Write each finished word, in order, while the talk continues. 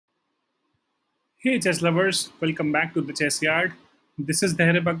Hey chess lovers, welcome back to the Chessyard. This is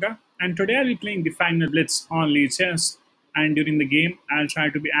dhairyabagga, and today I'll be playing the final blitz on Lead Chess. And during the game, I'll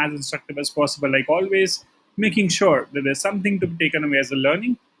try to be as instructive as possible, like always, making sure that there's something to be taken away as a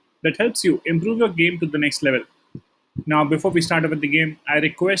learning that helps you improve your game to the next level. Now, before we start with the game, I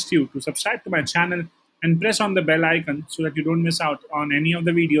request you to subscribe to my channel and press on the bell icon so that you don't miss out on any of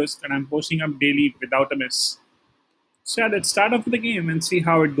the videos that I'm posting up daily without a miss. So yeah, let's start off with the game and see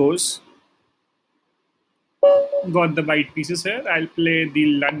how it goes. Got the white pieces here. I'll play the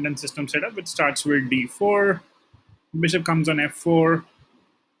London system setup, which starts with d4. Bishop comes on f4.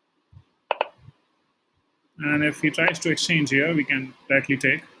 And if he tries to exchange here, we can directly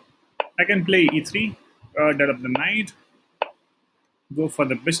take. I can play e3, develop the knight, go for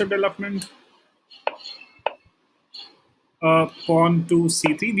the bishop development, pawn to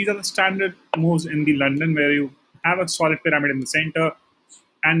c3. These are the standard moves in the London where you have a solid pyramid in the center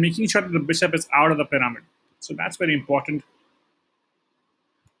and making sure that the bishop is out of the pyramid. So that's very important.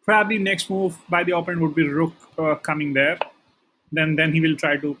 Probably next move by the opponent would be rook coming there. Then he will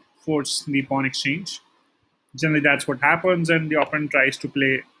try to force the pawn exchange. Generally, that's what happens, and the opponent tries to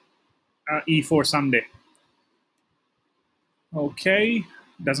play e4 someday. Okay,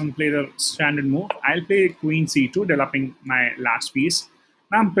 doesn't play the standard move. I'll play queen c2, developing my last piece.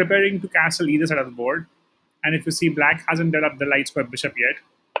 Now I'm preparing to castle either side of the board. And if you see, black hasn't developed the light square bishop yet.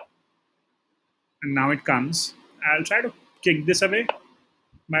 And now it comes. I'll try to kick this away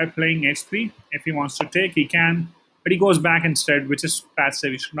by playing h3. If he wants to take, he can. But he goes back instead, which is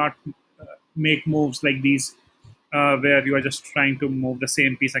passive. You should not make moves like these where you are just trying to move the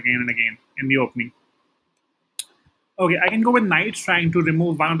same piece again and again in the opening. Okay, I can go with knight, trying to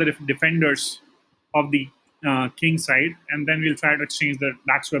remove one of the defenders of the king side, and then we'll try to exchange the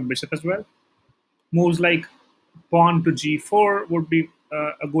back square bishop as well. Moves like pawn to g4 would be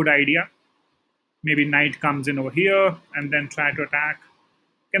a good idea. Maybe knight comes in over here and then try to attack.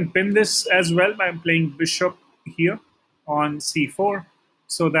 Can pin this as well by playing bishop here on c4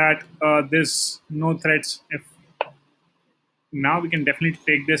 so that there's no threats. If now we can definitely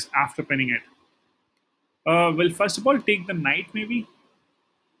take this after pinning it. We'll first of all take the knight maybe.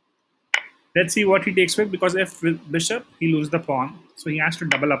 Let's see what he takes with, because if with bishop he loses the pawn, so he has to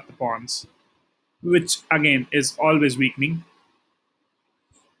double up the pawns, which again is always weakening.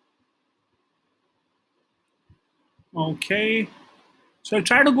 Okay, so I'll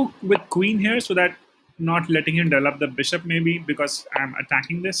try to go with queen here so that not letting him develop the bishop maybe, because I'm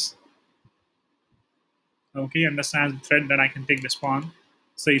attacking this. Okay, he understands the threat that I can take this pawn,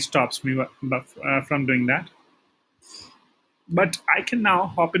 so he stops me from doing that. But I can now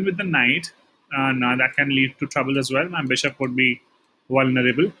hop in with the knight. Now that can lead to trouble as well. My bishop would be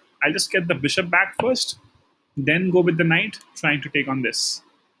vulnerable. I'll just get the bishop back first, then go with the knight, trying to take on this.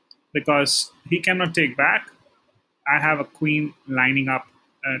 Because he cannot take back, I have a queen lining up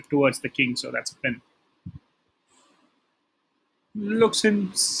towards the king, so that's a pin. Looks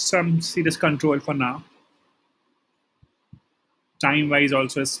in some serious control for now. Time-wise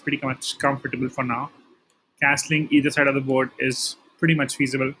also is pretty much comfortable for now. Castling either side of the board is pretty much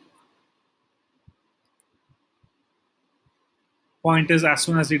feasible. Point is, as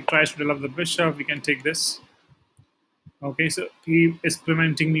soon as he tries to develop the bishop, we can take this. Okay, so he is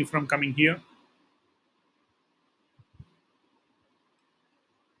preventing me from coming here.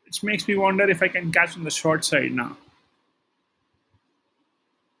 Which makes me wonder if I can catch on the short side now.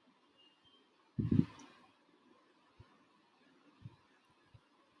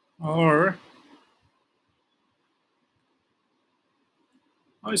 Or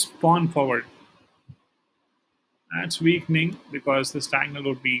is pawn forward. That's weakening because this diagonal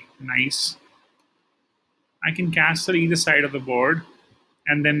would be nice. I can castle either side of the board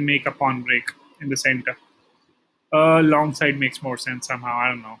and then make a pawn break in the center. Long side makes more sense somehow. I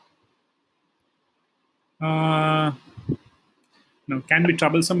don't know. No, can be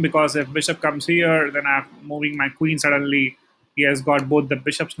troublesome because if bishop comes here, then I'm moving my queen suddenly. He has got both the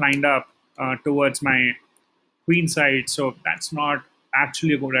bishops lined up towards my queen side, so that's not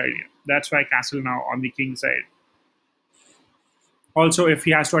actually a good idea. That's why I castle now on the king side. Also, if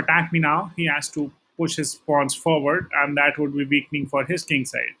he has to attack me now, he has to push his pawns forward, and that would be weakening for his king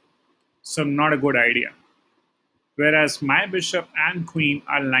side. So not a good idea. Whereas my bishop and queen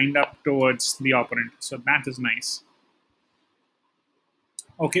are lined up towards the opponent, so that is nice.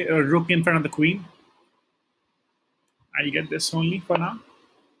 Okay, a rook in front of the queen. I'll get this only for now.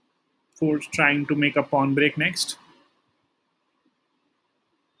 For trying to make a pawn break next.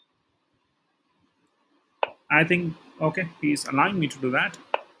 I think, okay, he's allowing me to do that.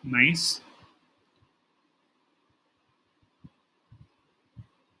 Nice.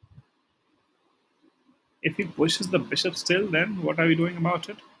 If he pushes the bishop still, then what are we doing about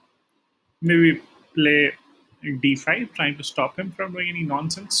it? Maybe play d5, trying to stop him from doing any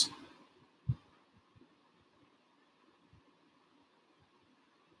nonsense.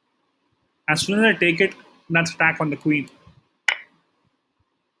 As soon as I take it, that's attack on the queen.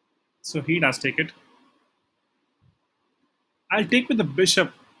 So he does take it. I'll take with the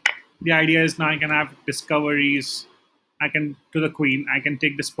bishop. The idea is now I can have discoveries. I can, to the queen, I can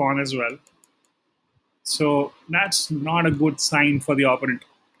take this pawn as well. So that's not a good sign for the opponent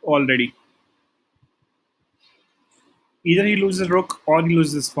already. Either he loses rook or he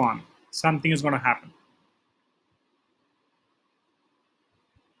loses his pawn. Something is going to happen.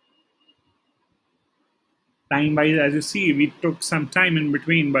 Time-wise, as you see, we took some time in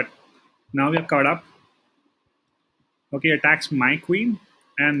between, but now we are caught up. Okay, attacks my queen,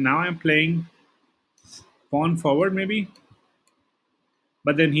 and now I'm playing pawn forward maybe.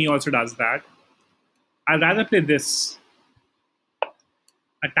 But then he also does that. I'd rather play this,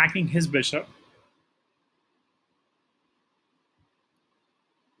 attacking his bishop.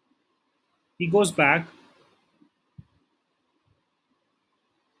 He goes back.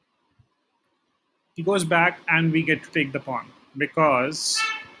 He goes back, and we get to take the pawn because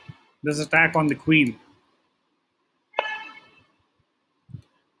there's attack on the queen.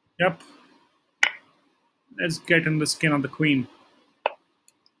 Yep. Let's get in the skin of the queen.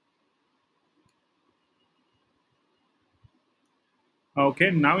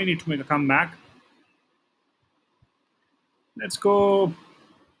 Okay, now we need to make a comeback. Let's go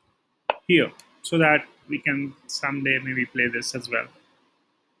here so that we can someday maybe play this as well.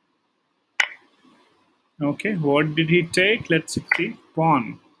 Okay, what did he take? Let's see.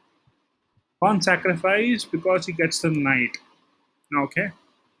 Pawn. Pawn sacrifice because he gets the knight. Okay.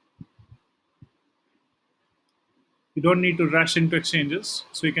 You don't need to rush into exchanges,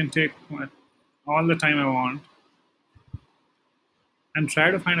 so you can take all the time I want and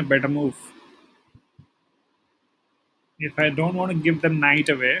try to find a better move. If I don't want to give the knight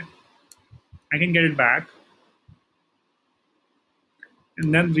away, I can get it back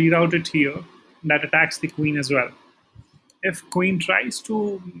and then reroute it here. That attacks the queen as well. If queen tries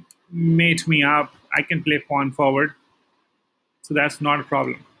to mate me up, I can play pawn forward. So that's not a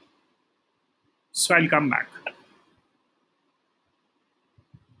problem. So I'll come back.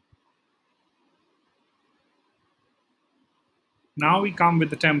 Now we come with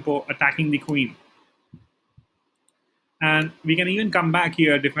the tempo attacking the queen. And we can even come back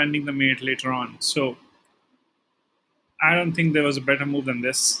here defending the mate later on. So I don't think there was a better move than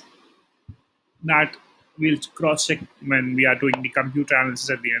this. That we'll cross check when we are doing the computer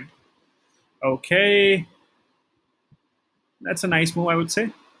analysis at the end. Okay. That's a nice move, I would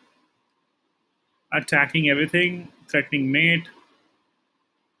say. Attacking everything, threatening mate.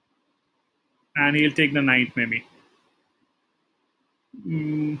 And he'll take the knight maybe.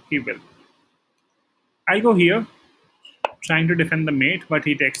 He will. I'll go here, trying to defend the mate, but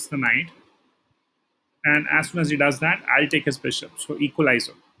he takes the knight. And as soon as he does that, I'll take his bishop. So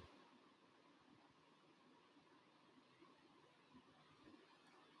equalizer.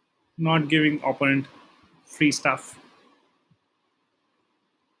 Not giving opponent free stuff.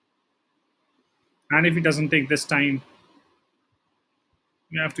 And if he doesn't take this time,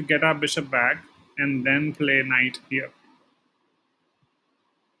 we have to get our bishop back and then play knight here.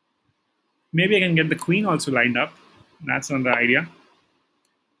 Maybe I can get the queen also lined up. That's another idea.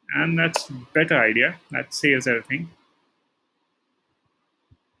 And that's a better idea. That saves everything.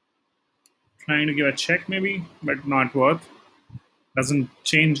 Trying to give a check maybe, but not worth. Doesn't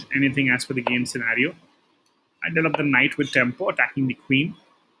change anything as per the game scenario. I develop the knight with tempo, attacking the queen.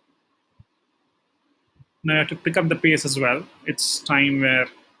 Now I have to pick up the pace as well. It's time where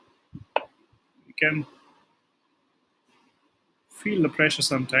you can feel the pressure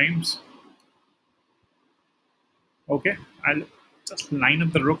sometimes. Okay, I'll just line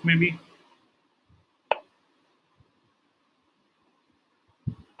up the rook maybe.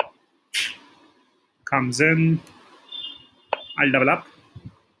 Comes in. I'll double up.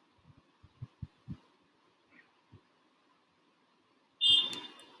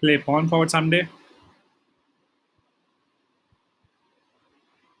 Play pawn forward someday.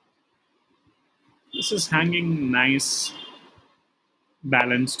 This is hanging nice,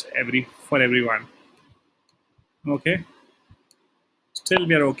 balanced for everyone. Okay. Still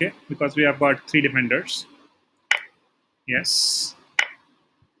we are okay because we have got 3 defenders. Yes.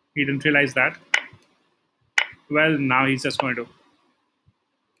 He didn't realize that. Well, now he's just going to.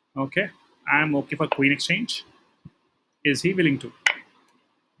 Okay. I'm okay for queen exchange. Is he willing to?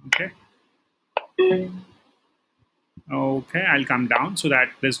 Okay. Okay, I'll come down so that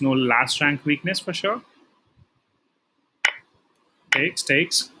there's no last rank weakness for sure.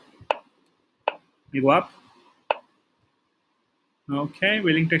 Takes. You go up. Okay,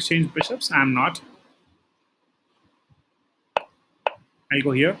 willing to exchange bishops? I'm not. I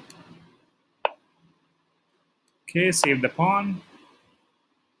go here. Okay, save the pawn.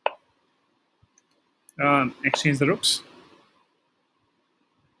 Exchange the rooks.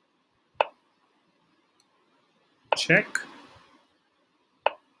 Check.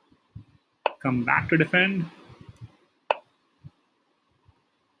 Come back to defend.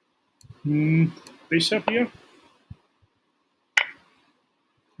 Bishop here.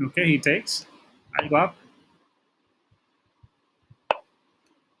 Okay, he takes. I'll go up.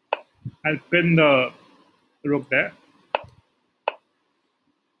 I'll pin the rook there.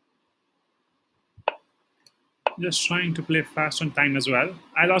 Just trying to play fast on time as well.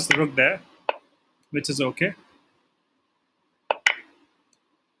 I lost the rook there, which is okay.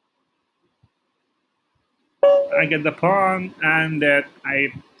 I get the pawn, and then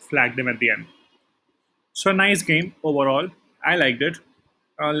I flagged him at the end. So nice game overall. I liked it.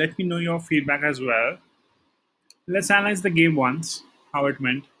 Let me know your feedback as well. Let's analyze the game once, how it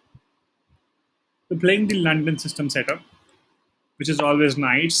went. We're playing the London system setup, which is always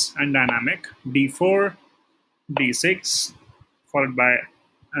nice and dynamic. D4, D6, followed by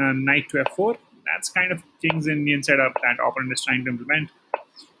knight to F4. That's kind of King's Indian setup that opponent is trying to implement.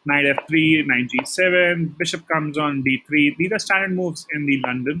 Knight F3, knight G7, bishop comes on D3. These are standard moves in the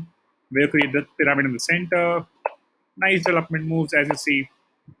London. We create the pyramid in the center. Nice development moves, as you see.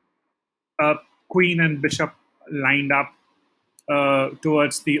 Queen and bishop lined up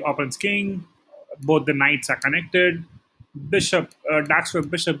towards the opponent's king. Both the knights are connected. Bishop, dark square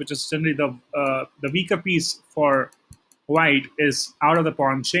bishop, which is generally the weaker piece for white, is out of the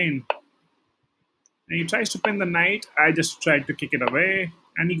pawn chain. And he tries to pin the knight. I just tried to kick it away,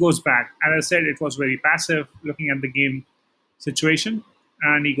 and he goes back. As I said, it was very passive, looking at the game situation,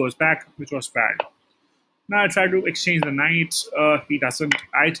 and he goes back, which was bad. Now I try to exchange the knights. He doesn't.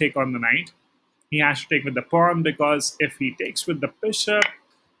 I take on the knight. He has to take with the pawn, because if he takes with the bishop,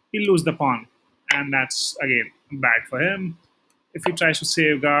 he'll lose the pawn. And that's, again, bad for him. If he tries to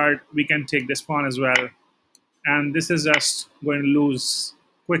safeguard, we can take this pawn as well. And this is just going to lose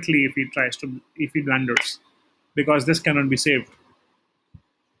quickly if he blunders, because this cannot be saved.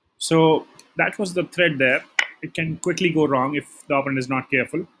 So that was the thread there. It can quickly go wrong if the opponent is not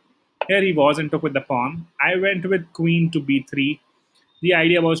careful. Here he was and took with the pawn. I went with queen to b3. The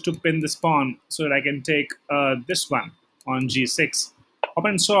idea was to pin this pawn so that I can take this one on g6.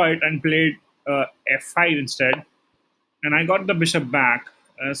 Opponent saw it and played f5 instead. And I got the bishop back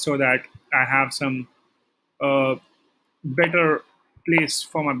so that I have some better place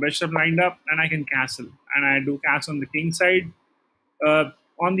for my bishop lined up, and I can castle. And I do castle on the king side.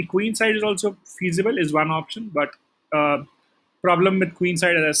 On the queen side is also feasible, is one option, but problem with queen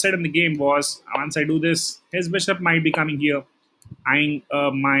side, as I said in the game, was once I do this, his bishop might be coming here, eyeing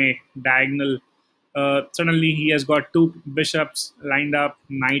my diagonal. Suddenly he has got two bishops lined up.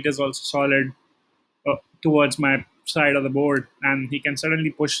 Knight is also solid towards my side of the board, and he can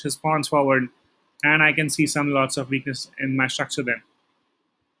suddenly push his pawns forward, and I can see some lots of weakness in my structure then.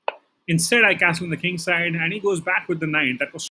 Instead, I castle on the king side, and he goes back with the knight. That was